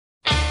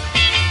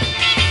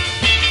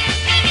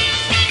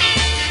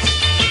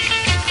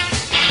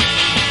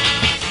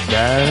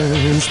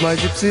Dance, my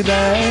gypsy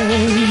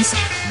dance,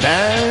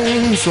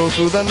 dance all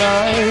through the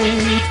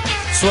night.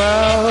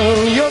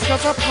 Swell your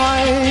skirts up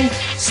high,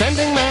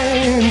 sending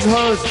men's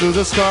hearts to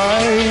the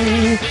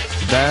sky.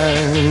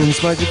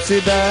 Dance, my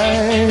gypsy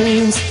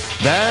dance,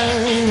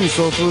 dance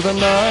all through the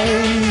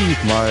night.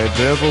 My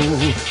devil,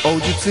 oh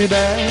gypsy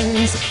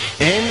dance,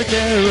 in the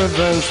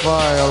caravan's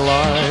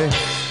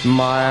firelight.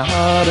 My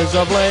heart is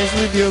ablaze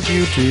with your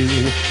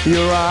beauty.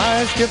 Your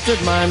eyes gifted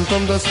mine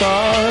from the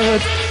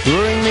start.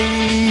 Luring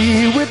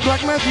me with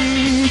black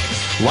magic.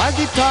 While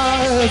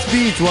guitars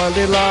beat wild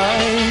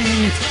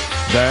delight.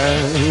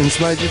 Dance,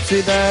 my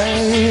gypsy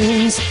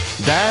dance.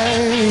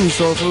 Dance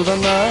all through the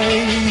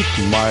night.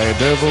 My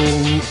devil,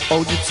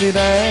 oh gypsy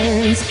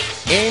dance.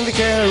 In the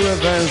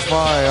caravan's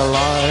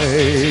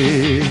firelight.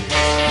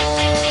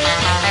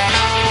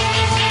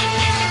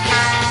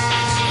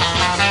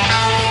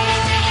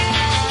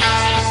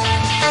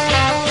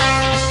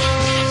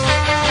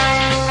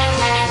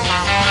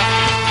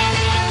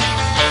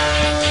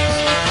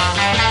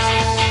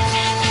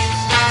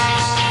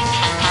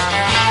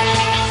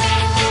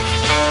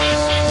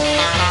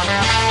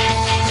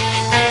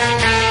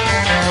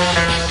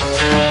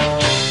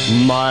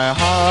 My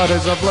heart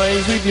is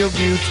ablaze with your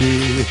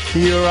beauty.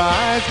 Your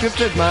eyes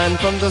gifted mine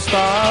from the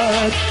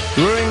start.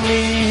 Luring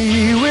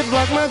me with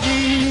black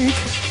magic.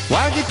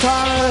 While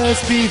guitars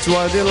beats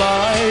wild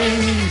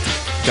delight.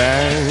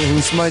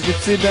 Dance, my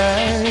gypsy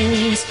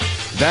dance.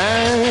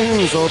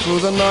 Dance all through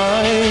the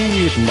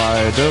night.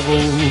 My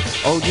devil,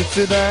 oh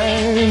gypsy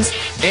dance.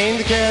 In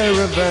the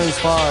caravan's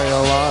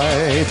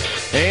firelight.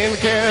 In the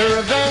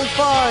caravan's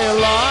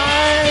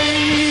firelight.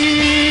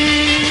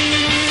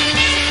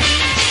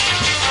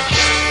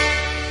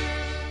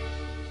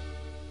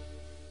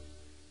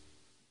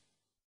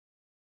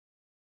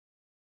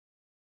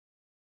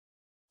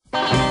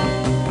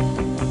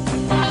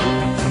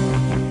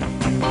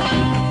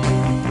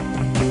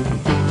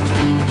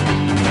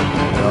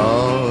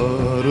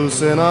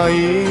 せない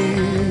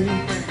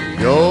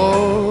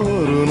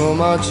夜の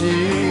街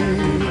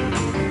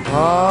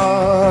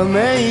た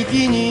め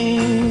息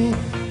に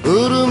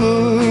潤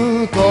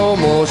む灯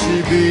火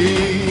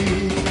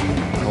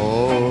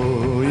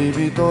恋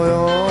人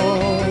よ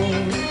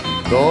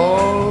ど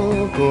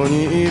こに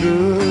いる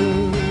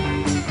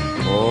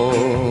こ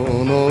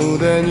の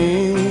腕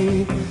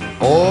に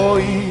お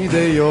い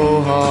で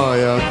よ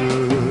早く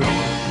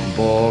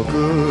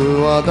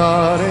僕は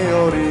誰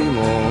より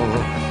も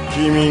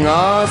君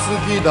が好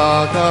き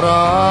だか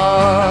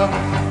ら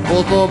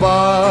言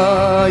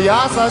葉優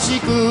し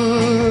く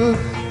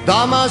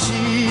騙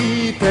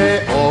し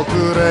てお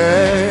くれ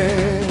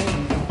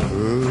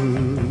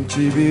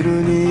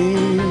唇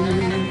に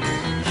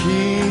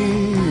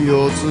火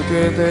をつ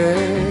けて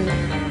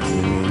君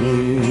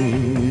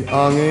に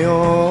あげ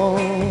よう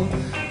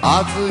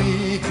熱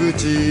い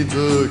口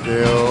づけ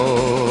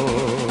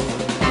を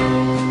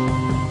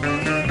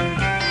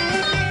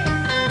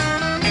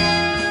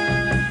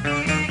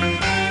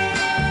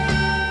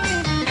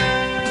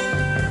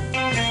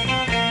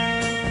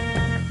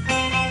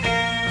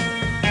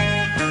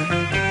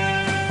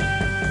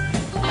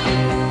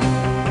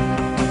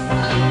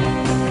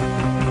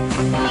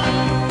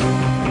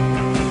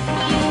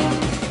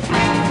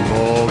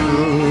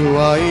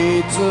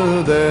いつ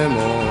でも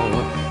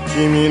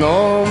君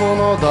のも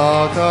の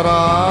だか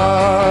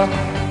ら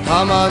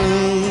たま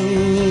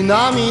に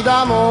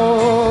涙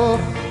も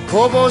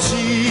こぼ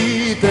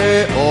し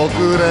てお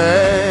く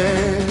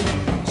れ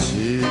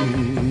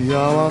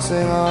幸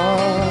せが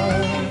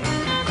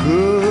来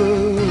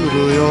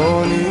る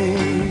ように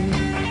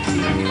君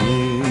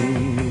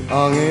に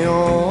あげ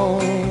よ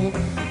う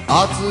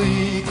熱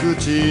い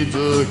口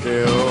づ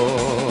けを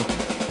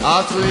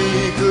熱い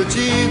口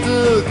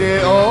づ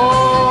け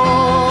を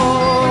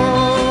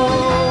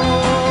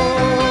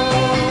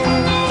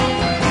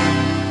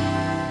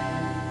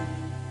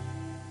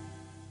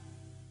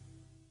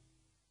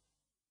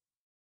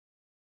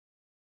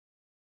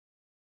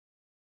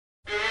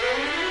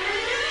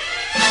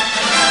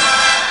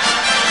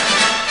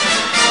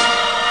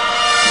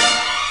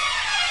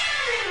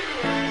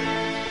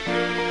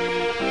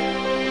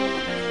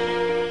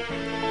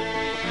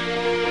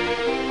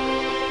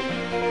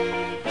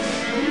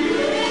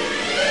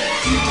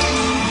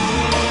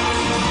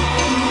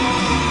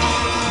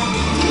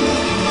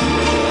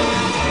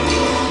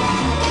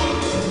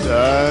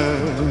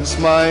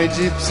My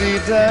gypsy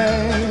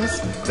dance,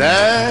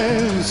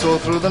 dance all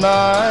through the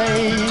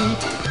night.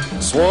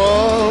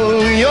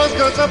 Swirl your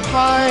skirts up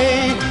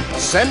high,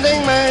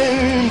 sending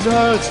men's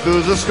hearts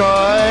to the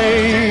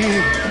sky.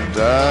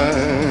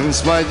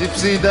 Dance, my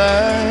gypsy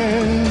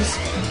dance,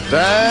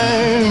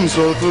 dance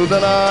all through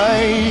the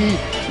night.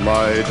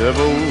 My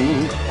devil,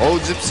 oh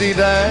gypsy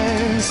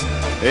dance,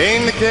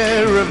 in the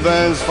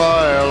caravan's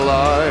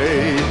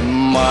firelight.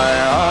 My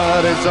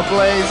heart is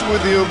ablaze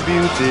with your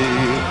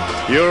beauty.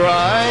 Your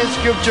eyes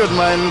captured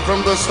mine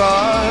from the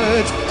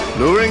start,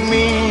 luring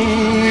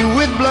me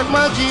with black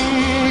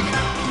magic,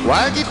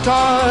 while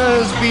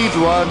guitars beat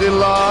wild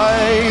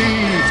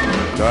delight.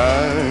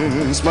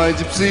 Dance, my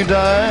gypsy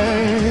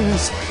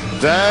dance,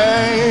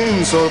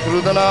 dance all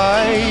through the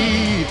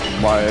night.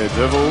 My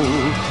devil,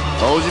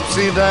 oh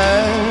gypsy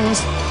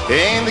dance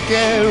in the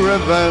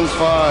caravan's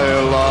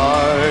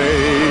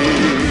firelight.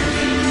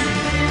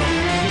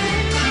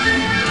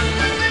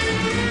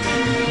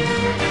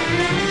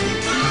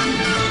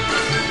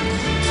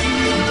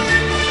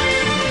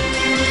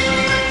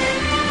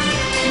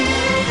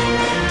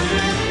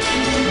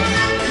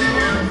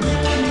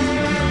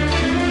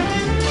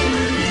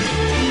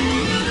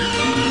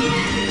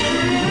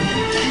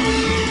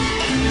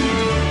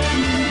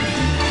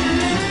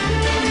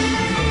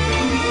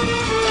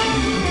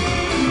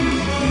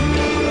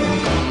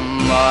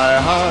 My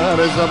heart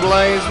is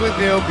ablaze with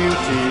your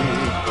beauty.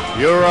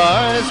 Your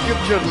eyes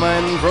captured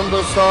mine from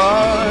the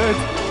start,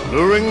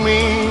 luring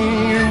me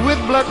with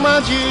black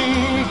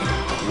magic,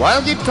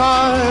 while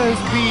guitars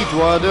beat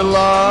what a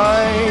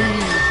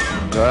delight.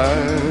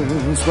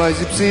 Dance, my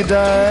gypsy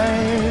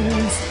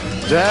dance,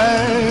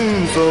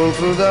 dance all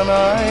through the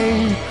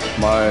night.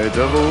 My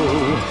devil,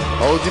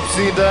 oh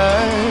gypsy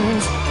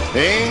dance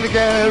in the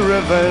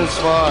caravan's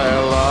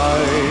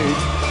firelight.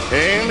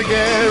 In the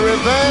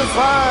caravan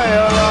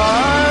firelight.